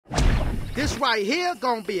This right here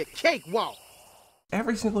gonna be a cakewalk.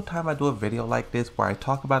 Every single time I do a video like this where I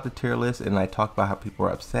talk about the tier list and I talk about how people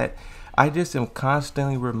are upset, I just am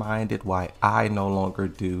constantly reminded why I no longer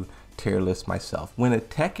do tier lists myself. When a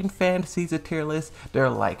Tekken fan sees a tier list, they're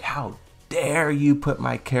like, how dare you put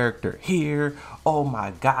my character here? Oh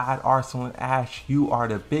my god, Arslan Ash, you are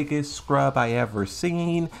the biggest scrub I ever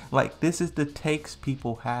seen. Like, this is the takes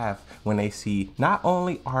people have when they see not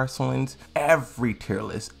only Arslan's, every tier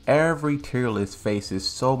list faces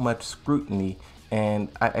so much scrutiny. And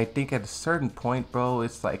I think at a certain point, bro,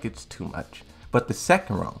 it's like it's too much. But the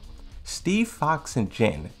second row, Steve, Fox, and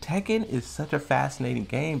Jin. Tekken is such a fascinating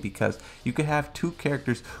game because you can have two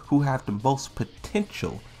characters who have the most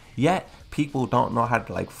potential, yet people don't know how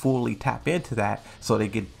to like fully tap into that, so they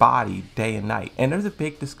get bodied day and night. And there's a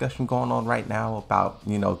big discussion going on right now about,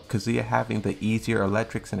 you know, Kazuya having the easier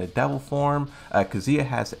electrics in a devil form. Kazuya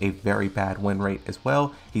has a very bad win rate as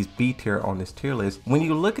well. He's B tier on this tier list. When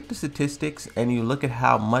you look at the statistics and you look at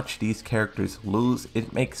how much these characters lose,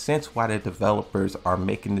 it makes sense why the developers are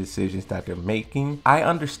making the decisions that they're making. I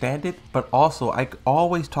understand it, but also I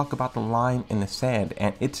always talk about the line in the sand,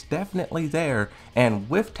 and it's definitely there. And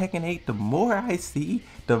with Tekken 8, the more I see,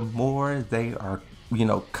 the more they are, you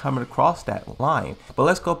know, coming across that line. But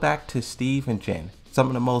let's go back to Steve and Jin, some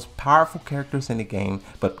of the most powerful characters in the game,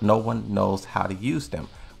 but no one knows how to use them.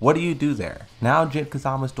 What do you do there? Now Jin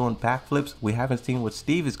Kazama's doing backflips. We haven't seen what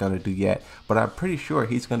Steve is going to do yet, but I'm pretty sure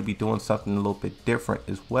he's going to be doing something a little bit different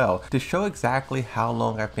as well. To show exactly how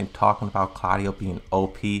long I've been talking about Claudio being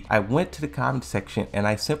OP, I went to the comment section and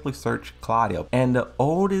I simply searched Claudio. And the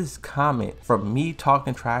oldest comment from me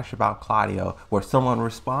talking trash about Claudio, where someone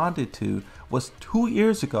responded to, was 2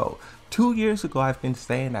 years ago. 2 years ago, I've been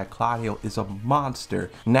saying that Claudio is a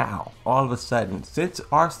monster. Now, all of a sudden, since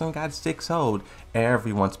Arslan got 6-0'd,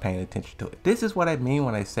 everyone's paying attention to it. This is what I mean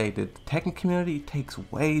when I say that the Tekken community takes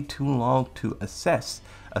way too long to assess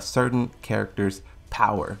a certain character's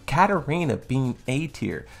power. Katarina being A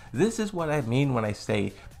tier. This is what I mean when I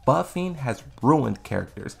say buffing has ruined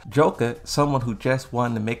characters. Joka, someone who just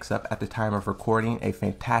won the mix-up at the time of recording, a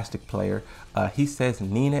fantastic player, he says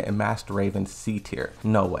Nina and Master Raven C tier.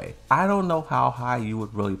 No way. I don't know how high you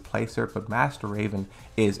would really place her, but Master Raven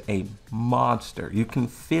is a monster. You can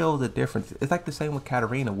feel the difference. It's like the same with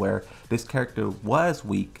Katarina, where this character was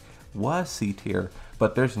weak, was C tier,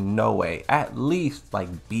 but there's no way, at least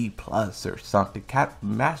like B plus or something.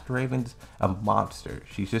 Master Raven's a monster.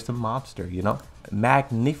 She's just a monster, you know?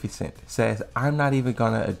 Magnificent says, I'm not even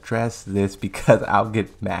gonna address this because I'll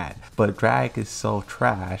get mad, but drag is so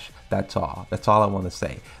trash. That's all I want to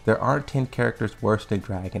say. There aren't 10 characters worse than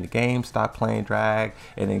drag in the game. Stop playing drag,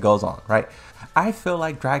 and it goes on, right? I feel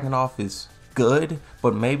like Dragunov is good,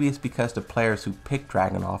 but maybe it's because the players who pick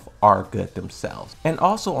Dragunov are good themselves. And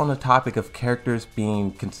also, on the topic of characters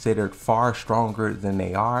being considered far stronger than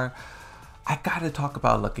they are, I gotta talk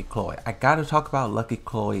about Lucky Chloe.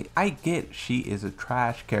 I get she is a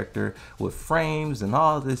trash character with frames and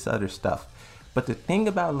all this other stuff. But the thing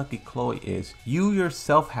about Lucky Chloe is you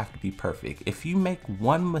yourself have to be perfect. If you make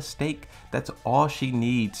one mistake, that's all she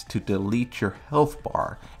needs to delete your health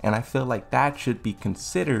bar. And I feel like that should be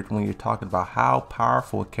considered when you're talking about how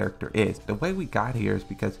powerful a character is. The way we got here is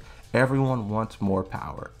because everyone wants more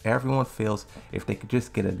power. Everyone feels if they could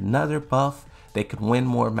just get another buff, they could win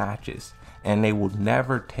more matches. And they will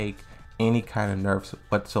never take any kind of nerfs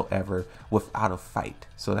whatsoever without a fight.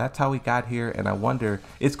 So that's how we got here, and I wonder,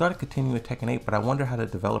 it's going to continue in Tekken 8, but I wonder how the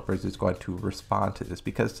developers is going to respond to this,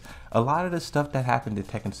 because a lot of the stuff that happened in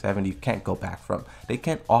Tekken 7 you can't go back from. They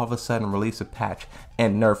can't all of a sudden release a patch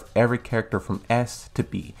and nerf every character from S to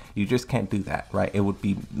B. You just can't do that, right? It would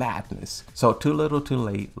be madness. So too little too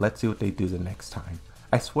late. Let's see what they do the next time.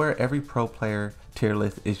 I swear every pro player tier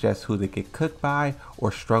list is just who they get cooked by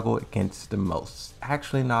or struggle against the most.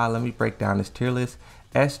 Actually, nah, let me break down this tier list.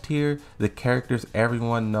 S tier, the characters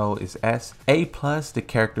everyone know is S. A plus, the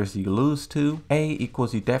characters you lose to. A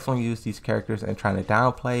equals you definitely use these characters and trying to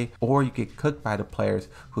downplay, or you get cooked by the players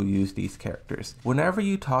who use these characters. Whenever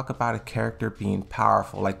you talk about a character being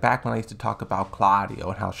powerful, like back when I used to talk about Claudio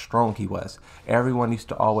and how strong he was, everyone used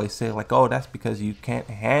to always say like, oh, that's because you can't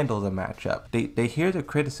handle the matchup. They hear the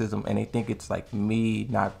criticism and they think it's like me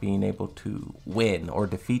not being able to win or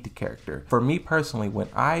defeat the character. For me personally, when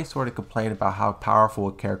I sort of complain about how powerful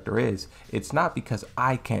a character is, it's not because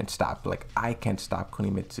I can't stop, like I can't stop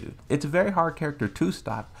Kunimitsu. It's a very hard character to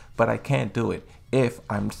stop, but I can't do it if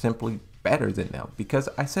I'm simply better than them. Because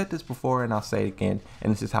I said this before and I'll say it again,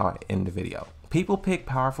 and this is how I end the video. People pick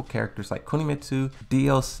powerful characters like Kunimitsu,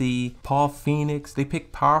 DLC, Paul Phoenix. They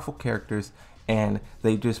pick powerful characters and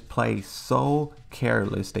they just play so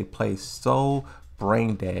careless, they play so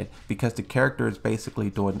brain dead, because the character is basically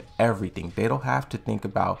doing everything. They don't have to think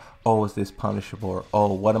about, oh, is this punishable, or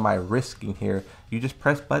oh, what am I risking here? You just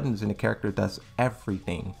press buttons and the character does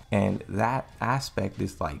everything, and that aspect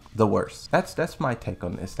is like the worst. That's my take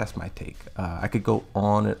on this. That's my take. I could go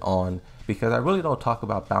on and on because I really don't talk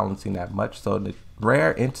about balancing that much. So the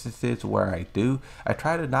rare instances where I do, I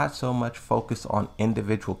try to not so much focus on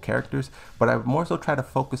individual characters, but I more so try to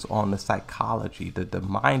focus on the psychology, the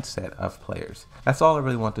mindset of players. That's all I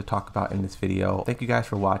really want to talk about in this video. Thank you guys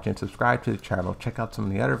for watching. Subscribe to the channel. Check out some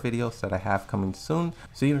of the other videos that I have coming soon.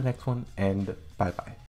 See you in the next one, and bye bye.